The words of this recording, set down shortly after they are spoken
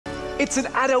It's an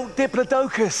adult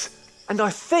diplodocus, and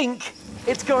I think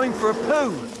it's going for a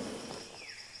poo.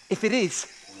 If it is,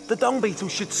 the dung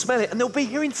beetles should smell it and they'll be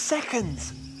here in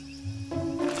seconds.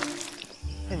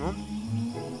 Hang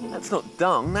on. That's not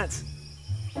dung, that's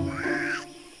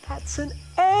an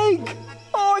egg.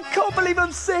 Oh, I can't believe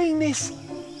I'm seeing this.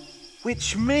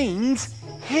 Which means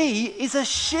he is a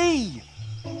she.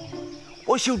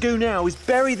 What she'll do now is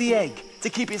bury the egg to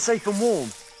keep it safe and warm.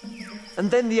 And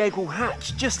then the egg will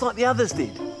hatch just like the others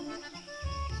did.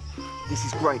 This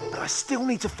is great, but I still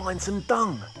need to find some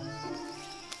dung.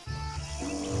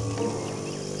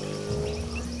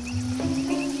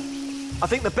 I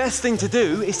think the best thing to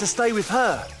do is to stay with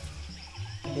her.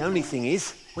 The only thing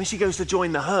is, when she goes to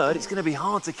join the herd, it's going to be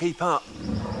hard to keep up.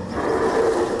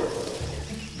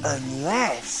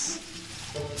 Unless...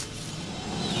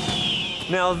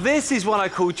 Now this is what I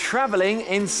call travelling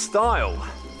in style.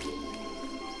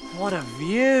 What a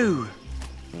view.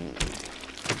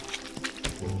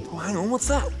 Oh, hang on, what's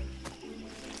that?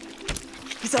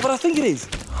 Is that what I think it is?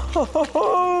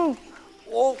 Whoa.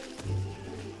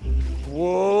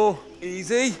 Whoa,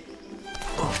 easy.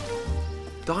 Oh.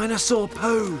 Dinosaur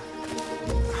poo.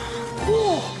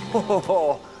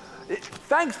 Whoa.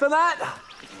 Thanks for that.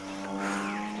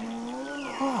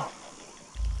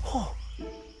 Oh.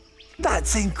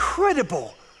 That's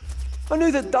incredible. I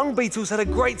knew that dung beetles had a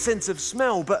great sense of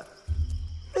smell, but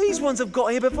these ones have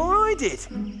got here before I did.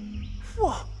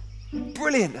 Whoa,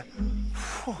 brilliant.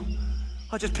 Whoa.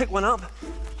 I just pick one up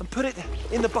and put it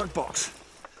in the bug box.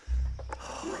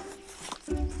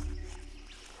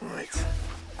 Right.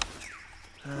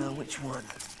 Which one?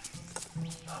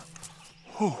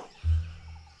 Oh.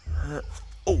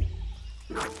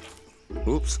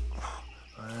 Oops.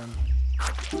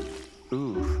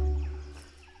 Ooh.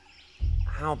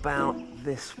 How about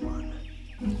this one?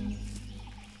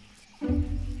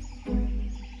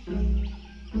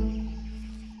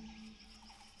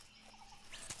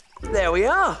 There we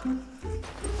are.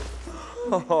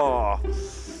 Oh.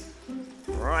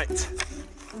 Right.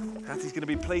 Hattie's going to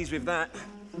be pleased with that.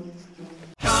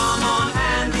 Come on,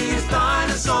 Andy's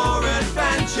Dinosaur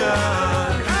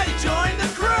Adventures. Hey, join the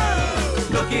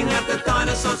crew. Looking at the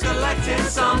dinosaurs, collecting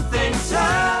something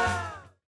too.